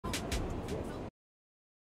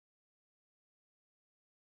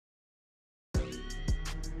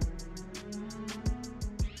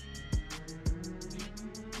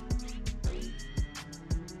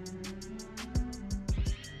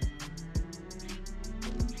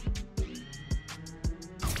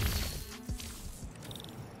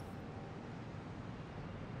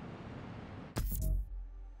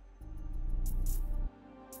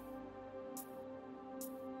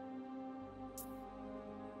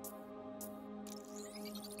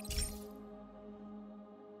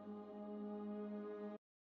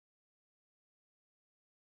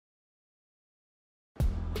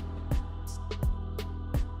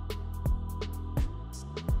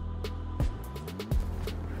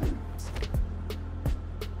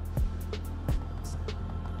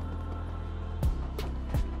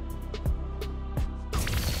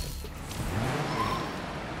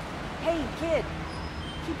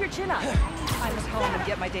chin up. I must home and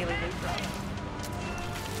get my daily loot from.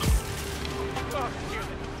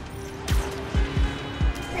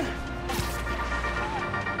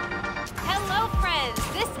 Hello, friends.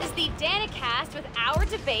 This is the Danicast with our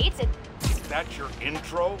debates. That's your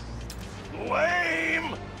intro?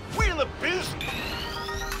 Lame! We in the business.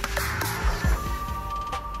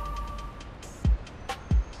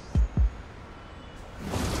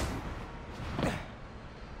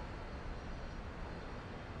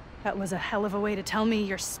 That was a hell of a way to tell me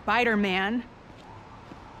you're Spider-Man.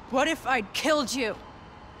 What if I'd killed you?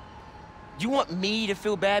 You want me to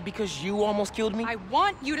feel bad because you almost killed me? I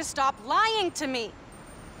want you to stop lying to me.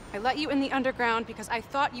 I let you in the underground because I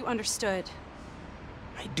thought you understood.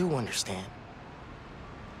 I do understand.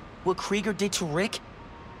 What Krieger did to Rick?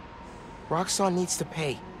 Roxxon needs to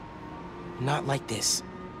pay. Not like this.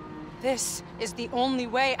 This is the only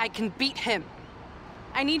way I can beat him.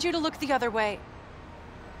 I need you to look the other way.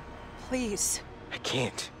 Please. I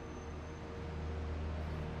can't.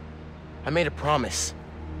 I made a promise.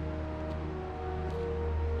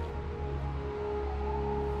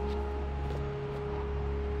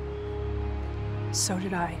 So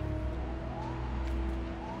did I.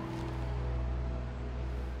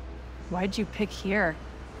 Why'd you pick here?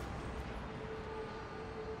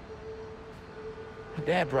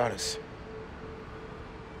 Dad brought us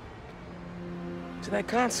to that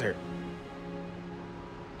concert.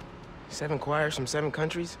 7 choirs from 7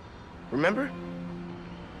 countries. Remember?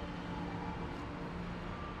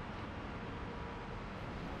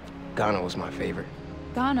 Ghana was my favorite.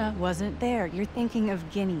 Ghana wasn't there. You're thinking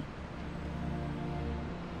of Guinea.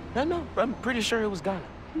 No, I'm pretty sure it was Ghana.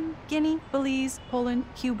 Guinea, Belize, Poland,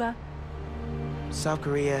 Cuba. South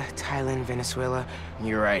Korea, Thailand, Venezuela.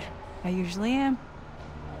 You're right. I usually am.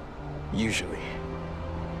 Usually.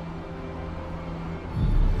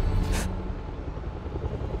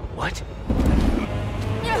 What?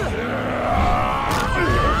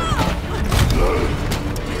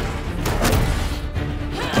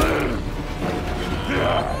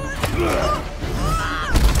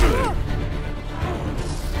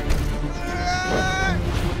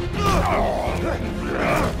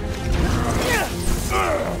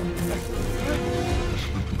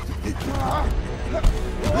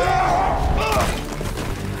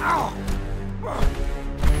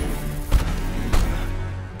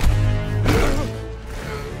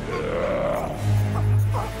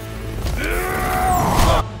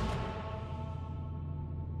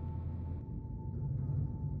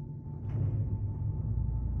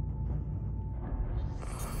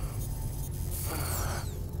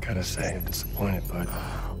 Gotta say, I'm disappointed, bud.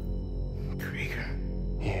 Krieger.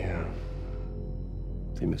 Yeah.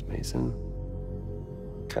 See, Miss Mason?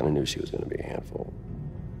 Kinda knew she was gonna be a handful.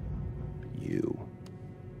 But you...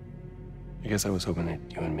 I guess I was hoping that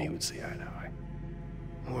you and me would see eye to eye.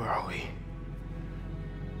 Where are we?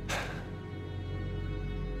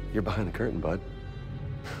 You're behind the curtain, bud.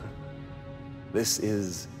 This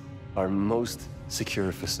is our most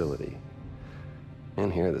secure facility.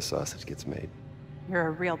 And here the sausage gets made. You're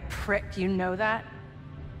a real prick, you know that?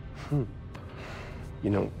 You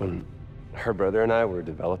know, when her brother and I were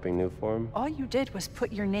developing Nuform, All you did was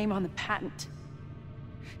put your name on the patent.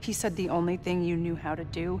 He said the only thing you knew how to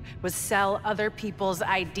do was sell other people's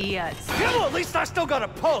ideas. Yeah, well, at least I still got a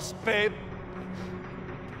pulse, babe.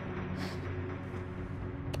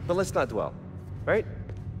 but let's not dwell, right?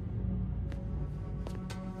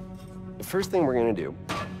 The first thing we're gonna do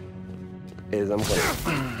is I'm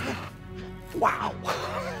gonna... Wow!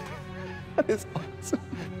 That is awesome.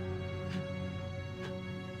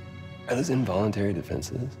 Are those involuntary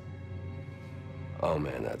defenses? Oh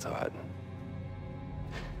man, that's hot.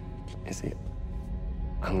 You see,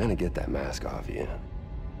 I'm gonna get that mask off you.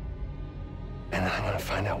 And then I'm gonna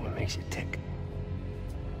find out what makes you tick.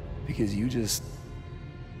 Because you just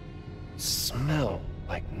smell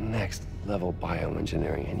like next level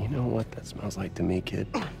bioengineering. And you know what that smells like to me, kid?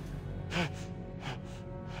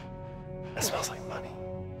 That smells like money.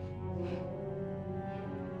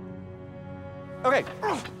 Okay,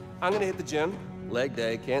 I'm gonna hit the gym. Leg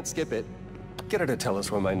day, can't skip it. Get her to tell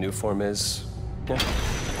us where my new form is. Yeah.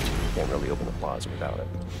 Can't really open the plaza without it.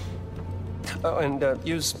 Oh, and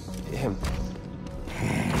use him.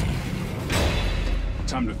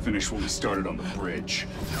 Time to finish what we started on the bridge.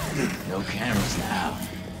 No cameras now.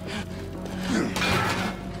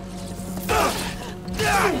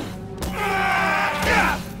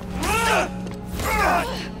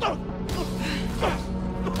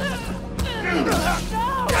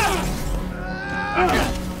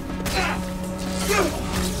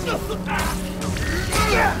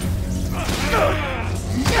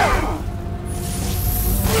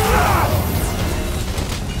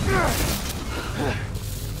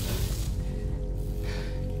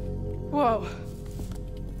 Whoa.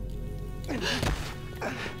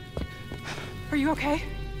 Are you okay?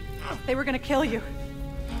 They were gonna kill you.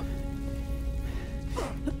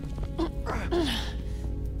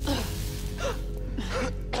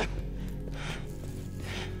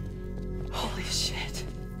 Holy shit.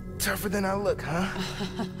 Tougher than I look, huh?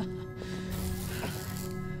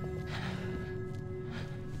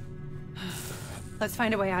 Let's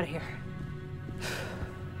find a way out of here.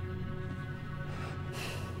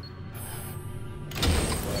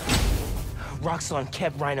 Roxxon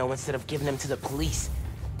kept Rhino instead of giving him to the police.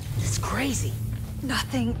 It's crazy.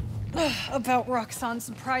 Nothing about Roxxon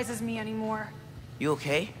surprises me anymore. You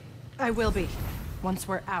okay? I will be, once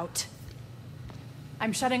we're out.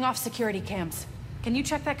 I'm shutting off security cams. Can you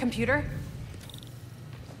check that computer?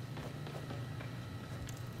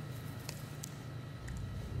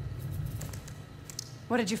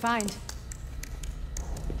 What did you find?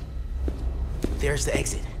 There's the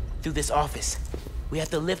exit. Through this office. We have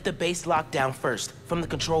to lift the base lockdown first, from the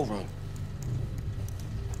control room.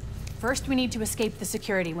 First, we need to escape the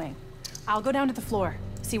security wing. I'll go down to the floor,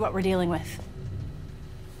 see what we're dealing with.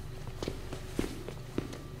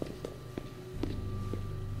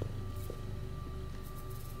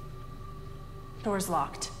 Door's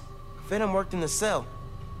locked. Venom worked in the cell.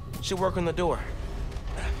 Should work on the door.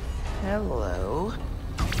 Hello?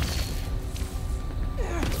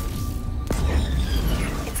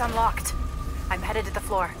 It's unlocked. I'm headed to the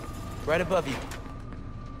floor. Right above you.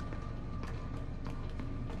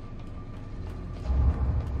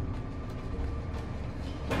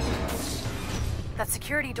 That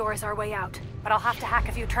security door is our way out, but I'll have to hack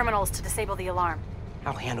a few terminals to disable the alarm.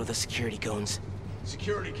 I'll handle the security goons.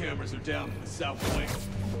 Security cameras are down in the south wing.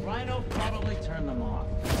 Rhino probably turned them off.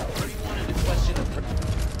 Already wanted to question the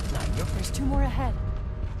There's two more ahead.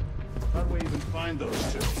 How'd we even find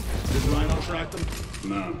those two? Did Rhino track them?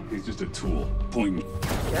 No, he's just a tool. Pulling.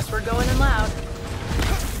 Guess we're going in loud.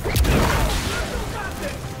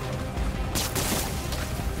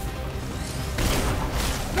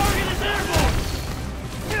 Target is airborne!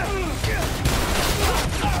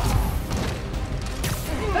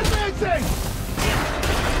 Advancing!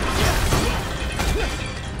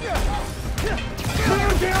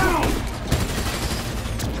 Man down!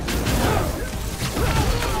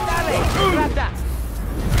 Grab that.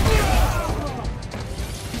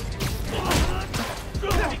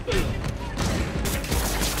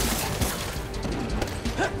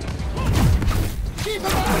 Keep him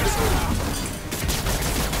out!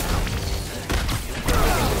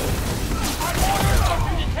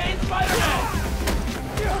 Detain Spider-Man!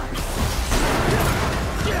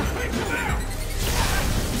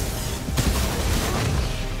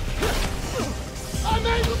 I'm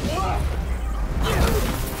able!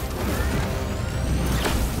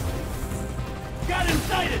 Got him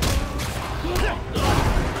sighted!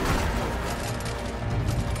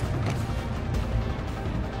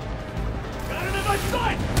 Got him in my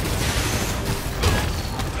sight!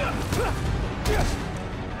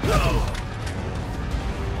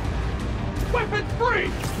 Weapon free!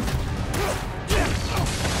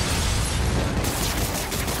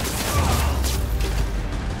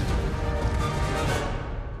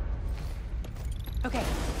 Okay,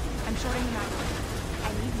 I'm shorting the map. I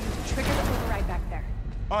need you to trigger the override back there.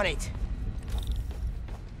 On it.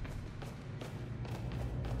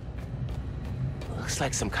 Looks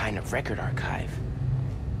like some kind of record archive.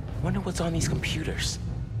 Wonder what's on these computers.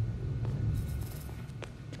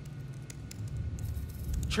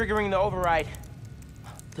 Triggering the override.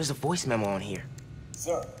 There's a voice memo on here.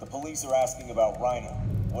 Sir, the police are asking about Rhino.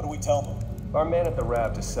 What do we tell them? Our man at the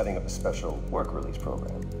Raft is setting up a special work release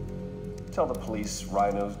program. Tell the police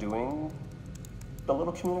Rhino's doing a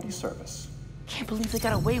little community service. Can't believe they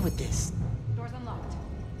got away with this. Door's unlocked,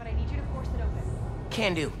 but I need you to force it open.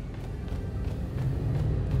 Can do.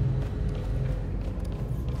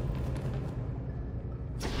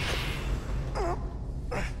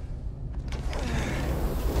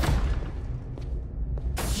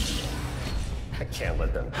 I can't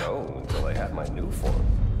let them go until I have my new form.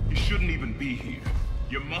 You shouldn't even be here.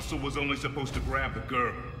 Your muscle was only supposed to grab the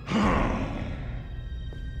girl.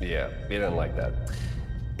 Yeah, he didn't like that.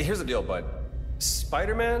 Here's the deal, bud.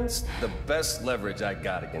 Spider-Man's the best leverage I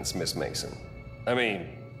got against Miss Mason. I mean,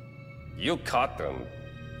 you caught them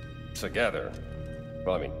together.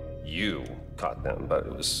 Well, I mean, you caught them, but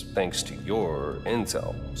it was thanks to your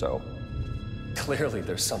intel, so clearly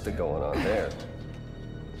there's something going on there.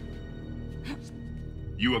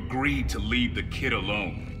 You agreed to leave the kid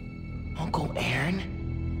alone. Uncle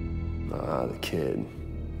Aaron? Ah, the kid.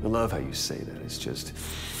 I love how you say that. It's just...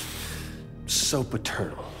 So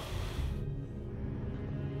paternal.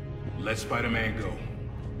 Let Spider-Man go,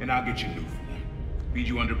 and I'll get you new form. Feed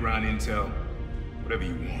you underground intel, whatever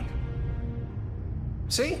you want.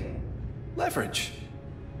 See? Leverage.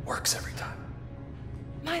 Works every time.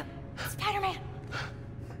 Miles, Spider-Man.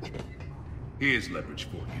 Here's leverage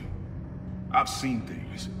for you. I've seen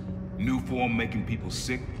things. New form making people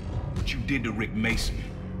sick. What you did to Rick Mason.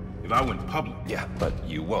 If I went public... Yeah, but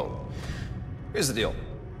you won't. Here's the deal.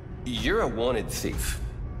 You're a wanted thief.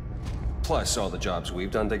 Plus all the jobs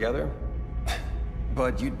we've done together.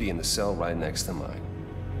 But you'd be in the cell right next to mine.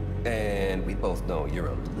 And we both know you're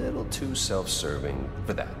a little too self-serving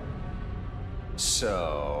for that.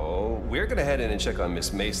 So, we're gonna head in and check on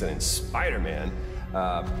Miss Mason and Spider-Man,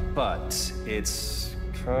 but it's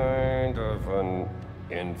kind of an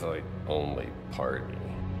invite-only party.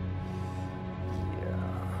 Yeah.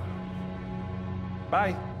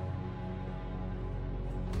 Bye.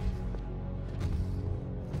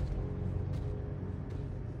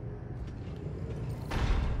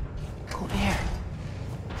 Go there.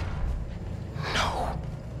 No.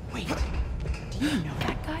 Wait. Do you know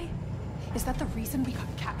that guy? Is that the reason we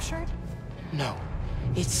got captured? No.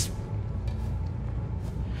 It's...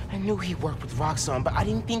 I knew he worked with Roxxon, but I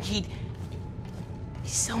didn't think he'd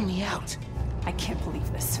sell me out. I can't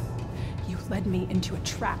believe this. You led me into a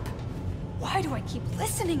trap. Why do I keep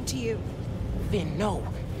listening to you? Vin, no.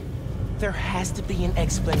 There has to be an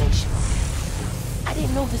explanation. I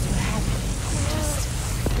didn't know this would happen.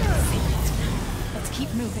 Let's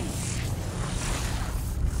keep moving.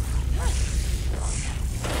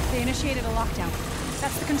 They initiated a lockdown.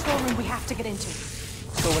 That's the control room we have to get into.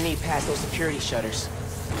 So we need past those security shutters.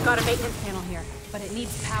 Got a maintenance panel here, but it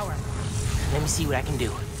needs power. Let me see what I can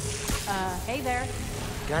do. Hey there.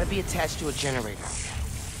 Gotta be attached to a generator.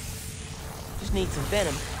 Just need some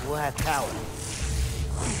venom, and we'll have power.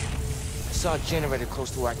 I saw a generator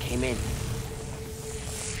close to where I came in.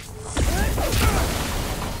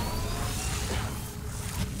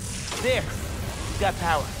 There! Got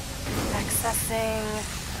power. Accessing...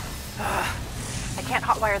 I can't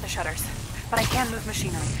hotwire the shutters, but I can move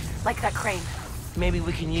machinery, like that crane. Maybe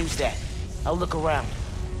we can use that. I'll look around.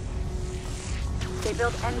 They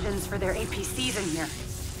build engines for their APCs in here.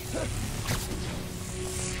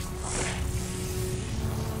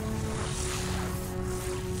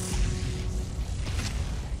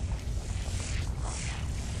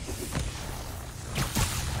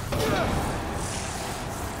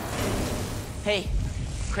 Hey,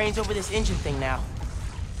 crane's over this engine thing now.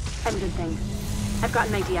 Engine thing. I've got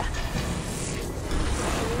an idea.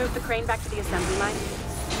 Can you move the crane back to the assembly line?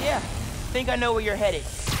 Yeah, think I know where you're headed.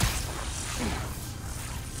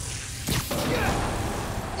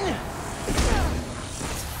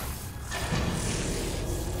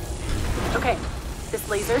 Okay, this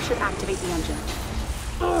laser should activate the engine.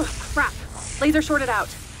 Ugh, crap. Laser shorted out.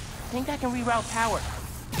 Think I can reroute power.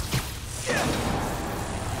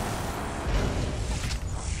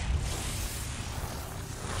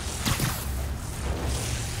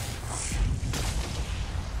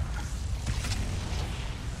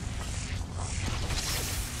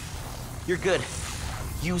 You're good.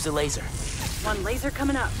 Use the laser. One laser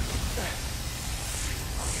coming up.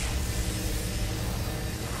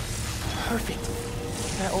 Perfect.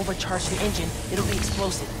 If I overcharge the engine, it'll be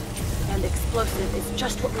explosive. And explosive is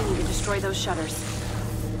just what we need to destroy those shutters.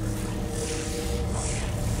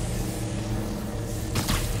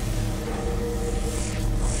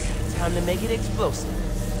 Time to make it explosive.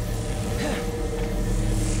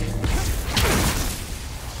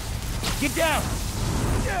 Get down!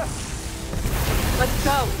 Let's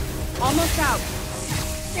go. Almost out.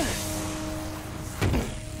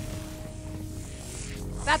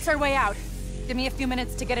 That's our way out. Give me a few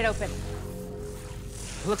minutes to get it open.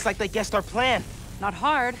 Looks like they guessed our plan. Not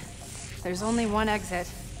hard. There's only one exit.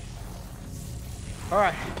 All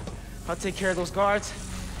right, I'll take care of those guards.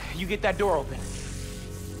 You get that door open.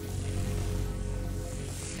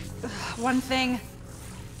 One thing.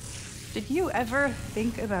 Did you ever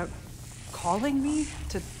think about calling me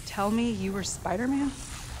to tell me you were Spider-Man?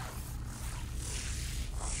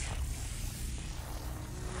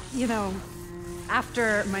 You know,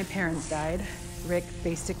 after my parents died, Rick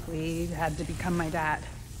basically had to become my dad.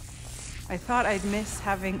 I thought I'd miss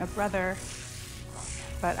having a brother,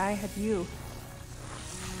 but I had you.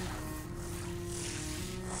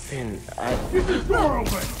 Finn, Get this door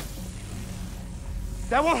open!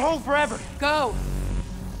 that won't hold forever. Go!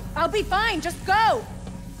 I'll be fine, just go!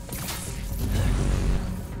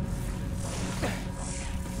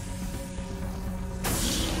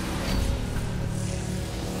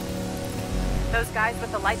 Those guys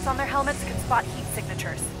with the lights on their helmets can spot heat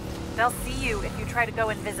signatures. They'll They'll see you if you try to go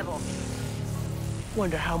invisible.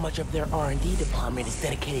 Wonder how much of their R&D department is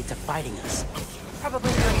dedicated to fighting us.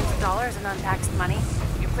 Probably millions of dollars in untaxed money.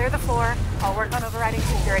 You clear the floor, I'll work on overriding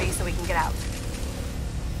security so we can get out.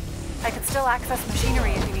 I could still access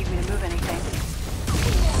machinery if you need me to move anything.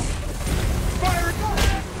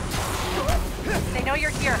 They know you're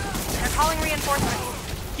here. They're calling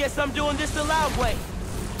reinforcements. Guess I'm doing this the loud way.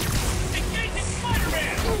 Engaging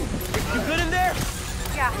Spider-Man! You good in there?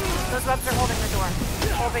 Yeah, those webs are holding the door.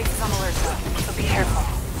 The whole base is on alert though, so be careful.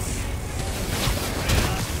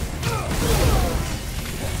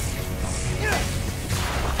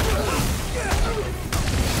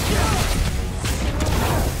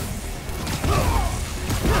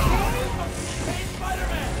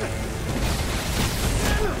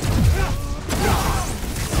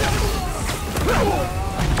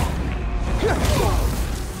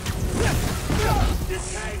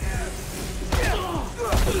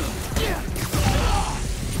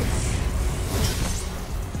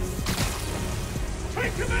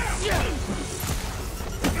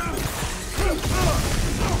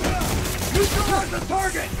 Neutralize the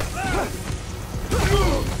target!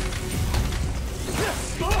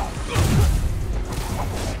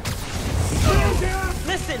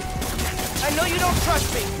 Listen, I know you don't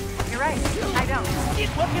trust me. You're right, I don't.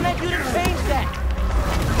 What can I do to change that?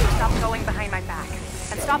 Stop going behind my back.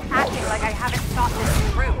 And stop acting like I haven't thought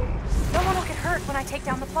this through. No one will get hurt when I take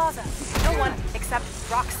down the plaza. No one except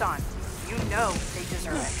Roxxon. You know they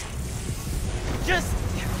deserve it. Just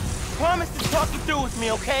promise to talk you through with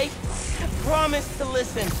me, okay? Promise to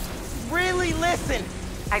listen. Really listen.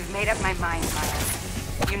 I've made up my mind,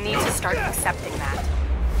 Miles. You need to start accepting that.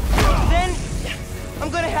 Then, I'm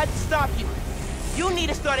gonna have to stop you. You need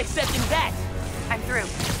to start accepting that. I'm through.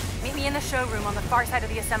 Meet me in the showroom on the far side of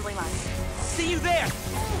the assembly line. See you there.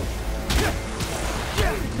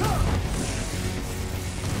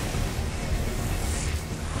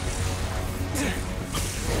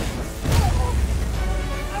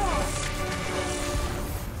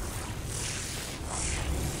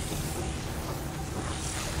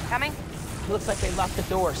 Coming? Looks like they locked the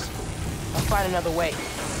doors. I'll find another way.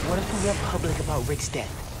 What if we went public about Rick's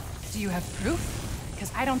death? Do you have proof?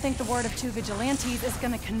 Because I don't think the word of two vigilantes is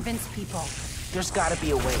gonna convince people. There's gotta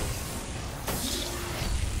be a way.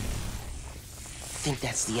 Think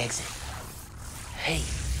that's the exit. Hey.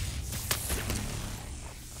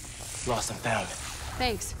 Lost and found.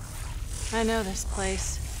 Thanks. I know this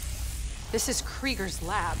place. This is Krieger's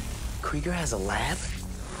lab. Krieger has a lab?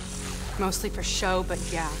 Mostly for show, but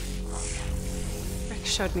yeah. Rick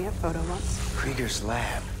showed me a photo once. Krieger's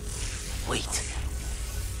lab. Wait.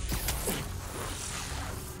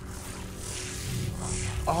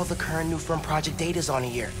 All the current new firm project data's on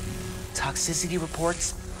here. Toxicity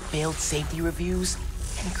reports, failed safety reviews,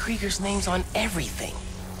 and Krieger's name's on everything.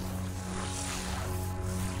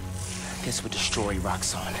 This would destroy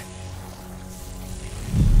Roxxon.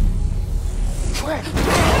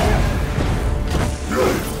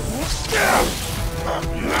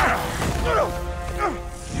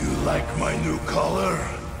 You like my new color?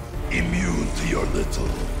 Immune to your little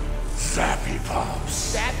zappy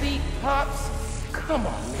pops. Zappy Pops? Come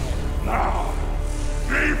on, man. Now,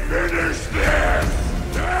 we finish this!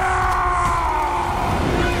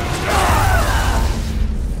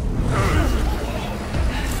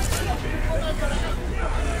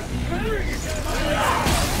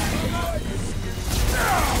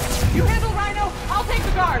 You handle Rhino, I'll take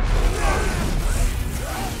the guard.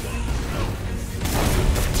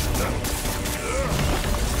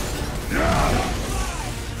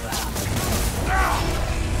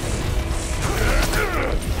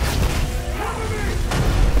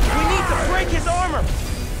 We need to break his armor!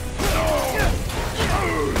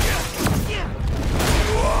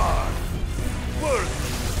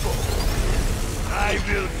 I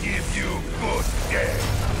will give you good death.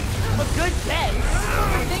 A good death?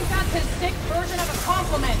 I think that's his sick version of a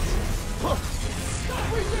compliment.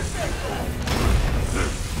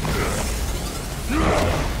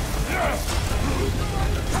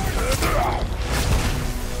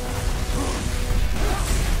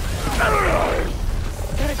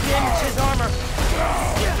 Gotta damage his armor.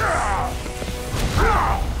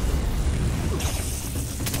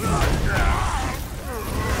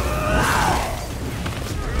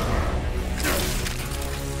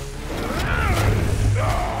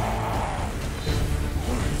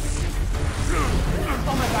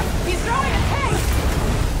 Oh my god, he's throwing a tank!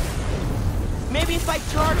 Maybe if I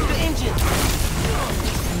charge the engine.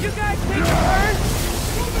 You guys take a turn?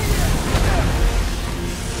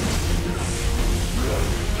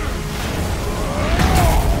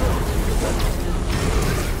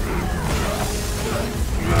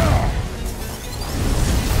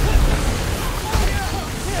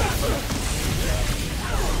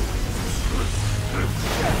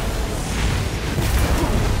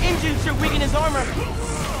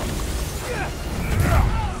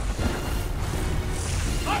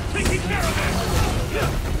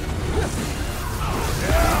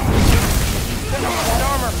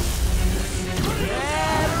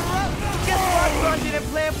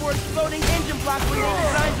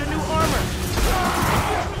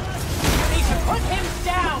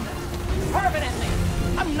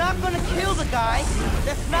 I'm not gonna kill the guy.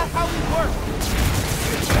 That's not how we work.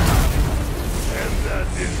 And that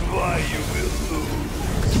is why you will lose.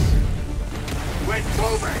 Quit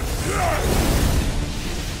moving!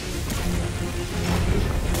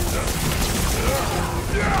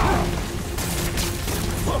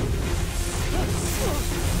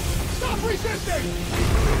 Stop resisting!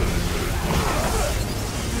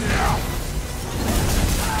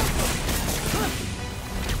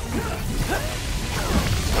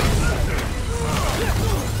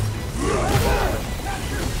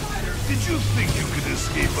 Did you think you could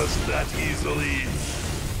escape us that easily?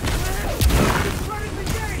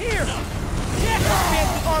 Here! Yeah, those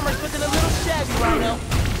fancy armor's looking a little shabby, Rhino.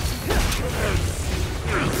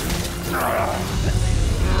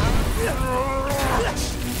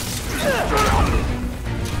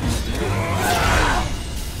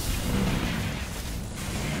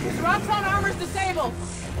 Roxxon armor's disabled.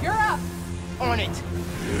 You're up. On it.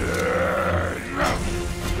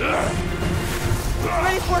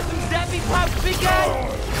 Ready for some zappy pops, big guy?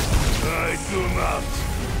 I do not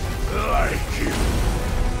like you.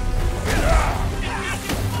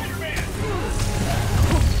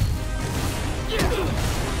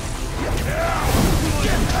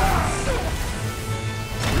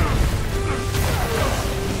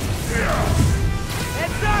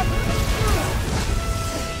 Heads up!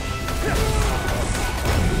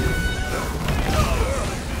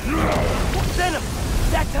 Venom!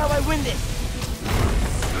 That's how I win this!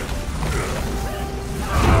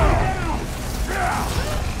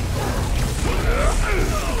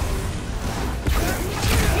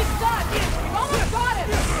 He's stuck. You've almost got him.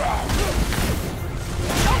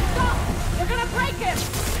 Don't stop. We're gonna break him.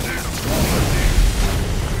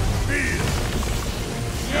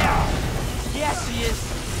 Yeah! Yes, he is!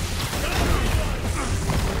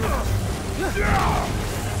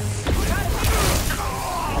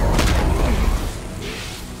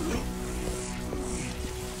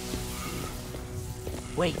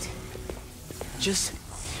 Wait. Just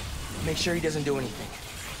make sure he doesn't do anything.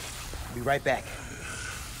 I'll be right back.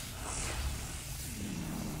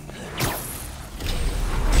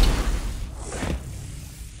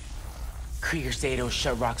 Krieger Zato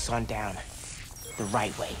shut Roxxon down. The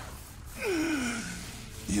right way.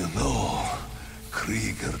 You know,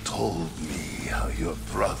 Krieger told me how your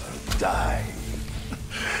brother died.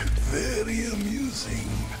 Very amusing.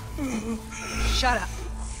 Shut up.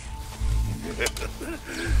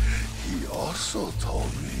 He also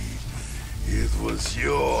told me it was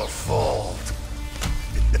your fault.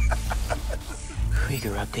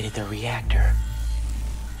 Krieger updated the reactor.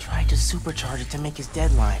 Tried to supercharge it to make his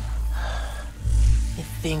deadline. If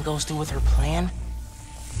Phin goes through with her plan...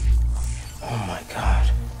 Oh my god.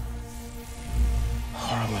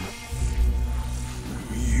 Harlem.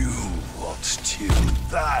 You want to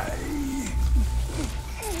die.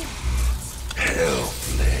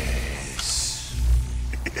 Helpless.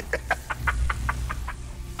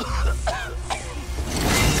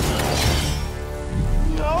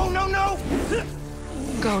 No, no, no!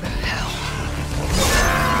 Go to hell.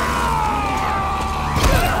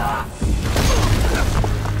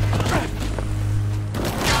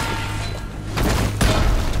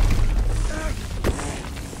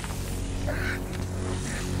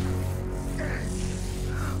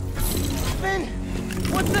 Phin!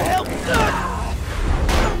 What the hell?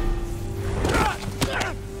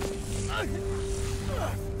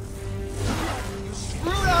 You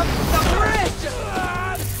screwed up the bridge!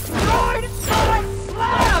 Going to my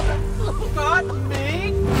lab! Not me!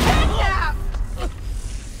 Kidnapped!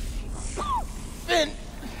 Phin!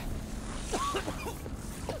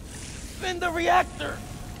 Phin, the reactor!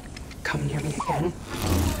 Come near me again.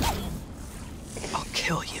 I'll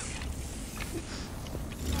kill you.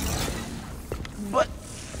 But...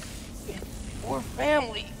 we're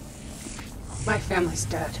family. My family's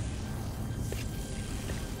dead.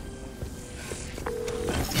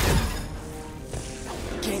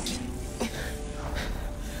 Can't just...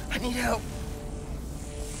 I need help.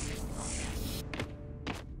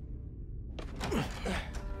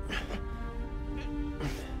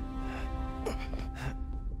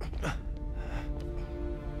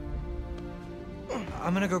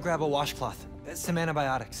 I'm gonna go grab a washcloth. Some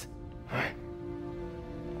antibiotics.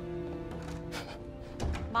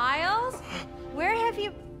 Miles? Where have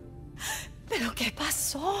you... ¿Pero qué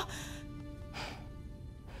pasó?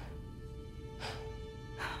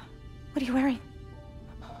 What are you wearing?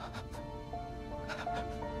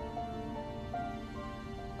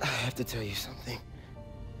 I have to tell you something.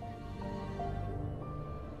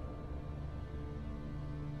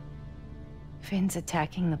 Phin's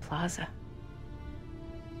attacking the plaza.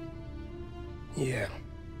 Yeah.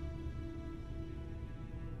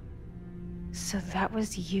 So that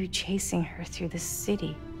was you chasing her through the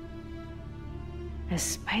city. As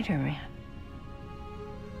Spider-Man.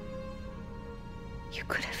 You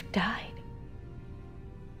could have died.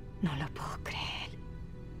 No lo puedo creer.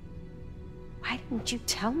 Why didn't you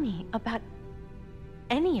tell me about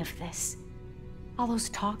any of this? All those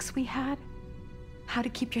talks we had? How to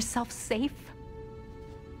keep yourself safe?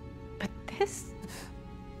 But this?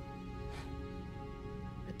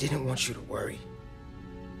 I didn't want you to worry.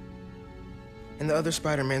 And the other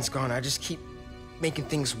Spider-Man's gone. I just keep making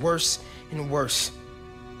things worse and worse.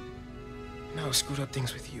 Now I screwed up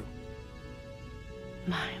things with you.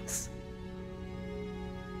 Miles.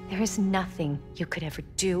 There is nothing you could ever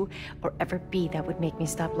do or ever be that would make me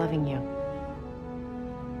stop loving you.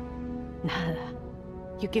 Nada.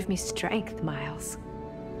 You give me strength, Miles.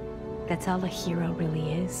 That's all a hero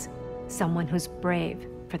really is. Someone who's brave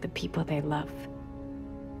for the people they love.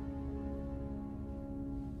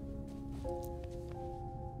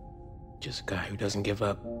 Just a guy who doesn't give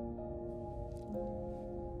up.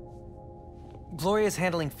 Gloria's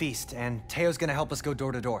handling Feast, and Teo's gonna help us go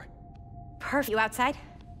door to door. Perfect. You outside?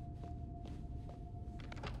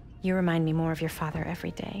 You remind me more of your father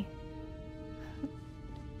every day.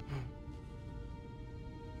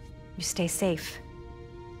 You stay safe.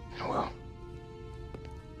 I will.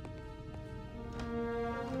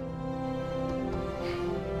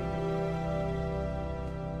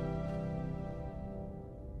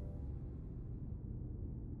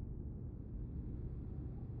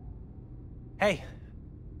 Hey,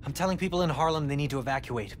 I'm telling people in Harlem they need to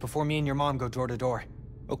evacuate before me and your mom go door to door.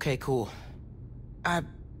 Okay, cool. I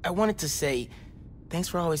wanted to say, thanks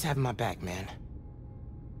for always having my back, man.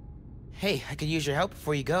 Hey, I could use your help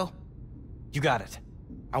before you go. You got it.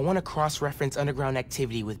 I want to cross-reference underground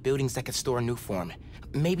activity with buildings that could store Nuform.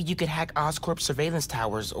 Maybe you could hack Oscorp's surveillance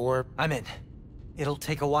towers, or... I'm in. It'll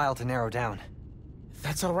take a while to narrow down.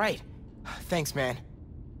 That's all right. Thanks, man.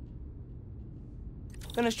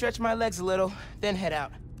 Gonna stretch my legs a little, then head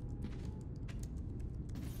out.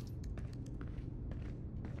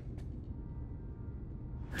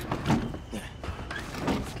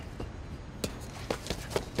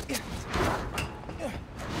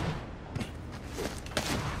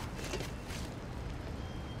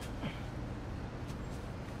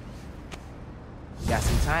 Got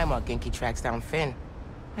some time while Genki tracks down Finn.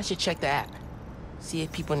 I should check the app. See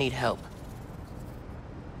if people need help.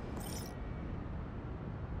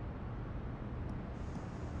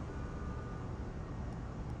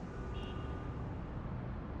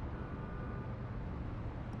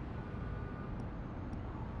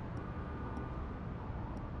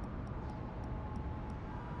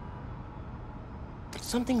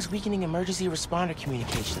 Something's weakening emergency responder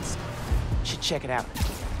communications. Should check it out.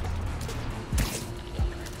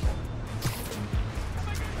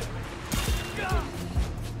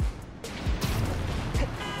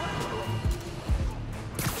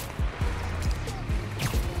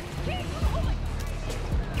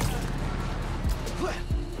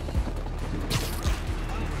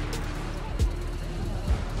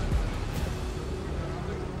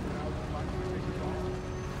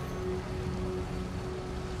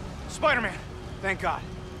 Spider-Man! Thank God.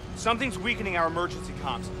 Something's weakening our emergency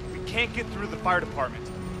comms. We can't get through the fire department.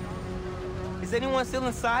 Is anyone still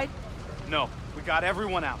inside? No, we got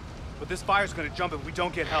everyone out. But this fire's gonna jump if we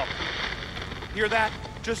don't get help. Hear that?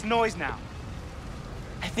 Just noise now.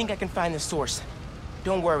 I think I can find the source.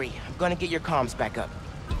 Don't worry, I'm gonna get your comms back up.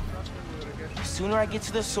 The sooner I get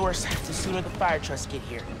to the source, the sooner the fire trucks get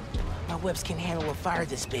here. My webs can handle a fire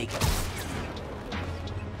this big.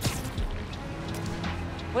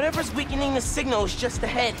 Whatever's weakening the signal is just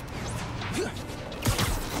ahead.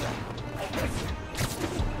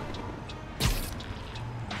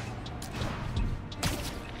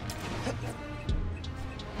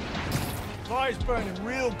 Fire's burning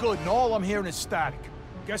real good, and all I'm hearing is static.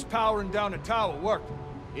 Guess powering down the tower worked.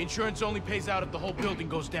 Insurance only pays out if the whole building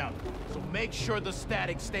goes down, so make sure the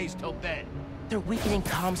static stays till then. They're weakening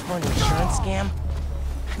comms for an insurance scam?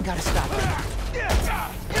 I gotta stop them.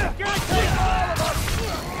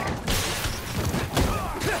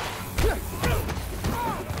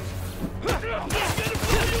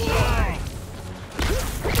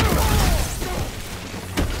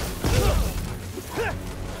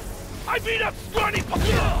 I beat up scrawny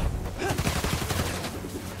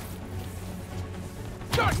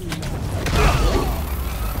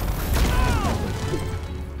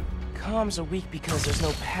Comms are weak because there's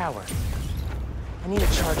no power. I need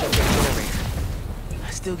to charge up the generator.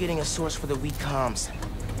 Still getting a source for the weak comms.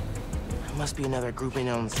 There must be another group in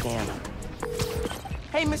on the scam.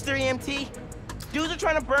 Hey, Mr. EMT. Dudes are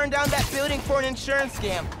trying to burn down that building for an insurance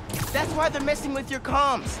scam. That's why they're messing with your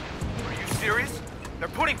comms. Are you serious? They're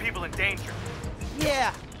putting people in danger.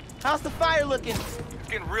 Yeah. How's the fire looking? It's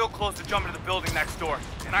getting real close to jumping to the building next door,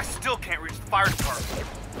 and I still can't reach the fire department.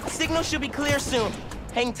 Signal should be clear soon.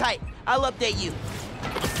 Hang tight. I'll update you.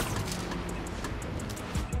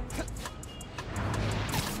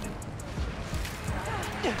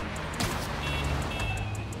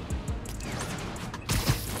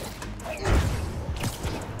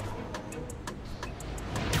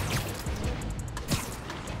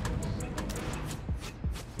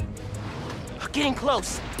 Getting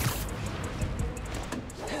close.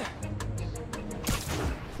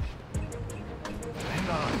 Hang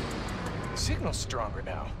on. Signal's stronger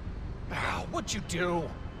now. What'd you do?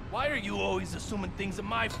 Why are you always assuming things are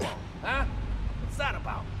my fault, huh? What's that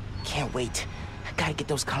about? Can't wait. I gotta get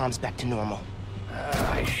those comms back to normal.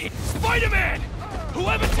 I hate Spider-Man!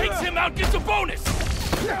 Whoever takes him out gets a bonus!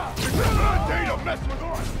 It's a bad day to mess with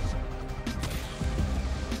us!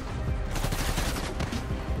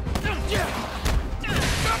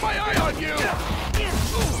 Got my eye on you!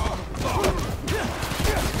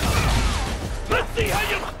 Let's see how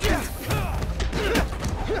you...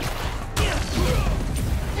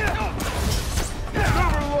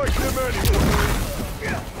 Never liked him anyway!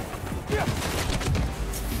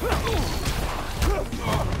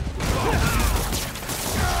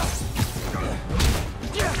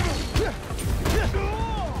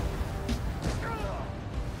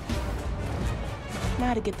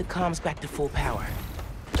 Now to get the comms back to full power.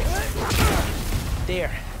 There,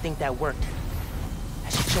 I think that worked. I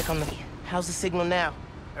should check on the... How's the signal now?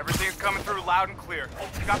 Everything's coming through loud and clear.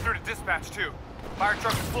 Got through to dispatch, too. Fire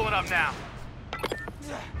truck is pulling up now.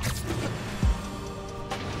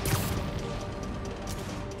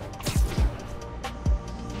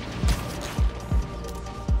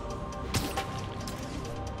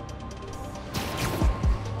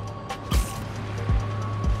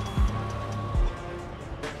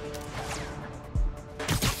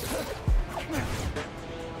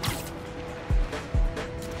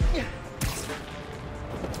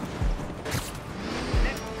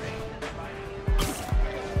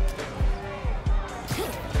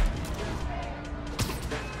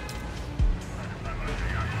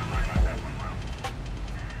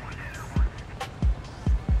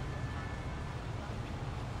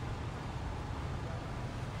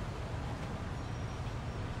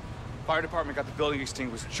 Fire department got the building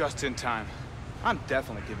extinguished just in time. I'm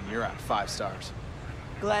definitely giving your app 5 stars.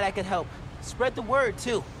 Glad I could help. Spread the word,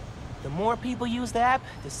 too. The more people use the app,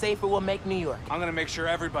 the safer we'll make New York. I'm gonna make sure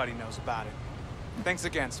everybody knows about it. Thanks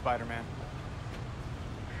again, Spider-Man.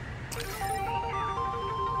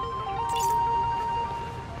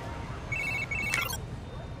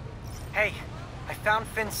 Hey, I found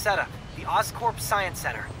Finn's setup, the Oscorp Science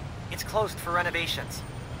Center. It's closed for renovations.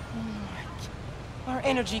 Our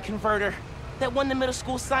energy converter that won the middle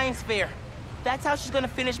school science fair. That's how she's gonna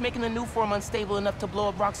finish making the new form unstable enough to blow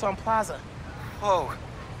up Roxxon Plaza. Whoa.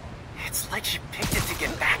 It's like she picked it to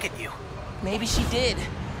get back at you. Maybe she did.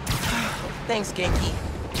 Thanks, Genki.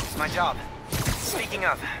 It's my job. Speaking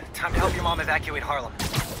of, time to help your mom evacuate Harlem.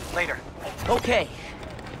 Later. Okay.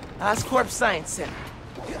 Oscorp Science Center.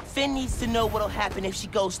 Finn needs to know what'll happen if she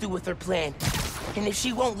goes through with her plan. And if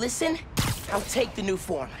she won't listen, I'll take the new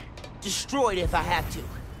form. Destroy it if I have to.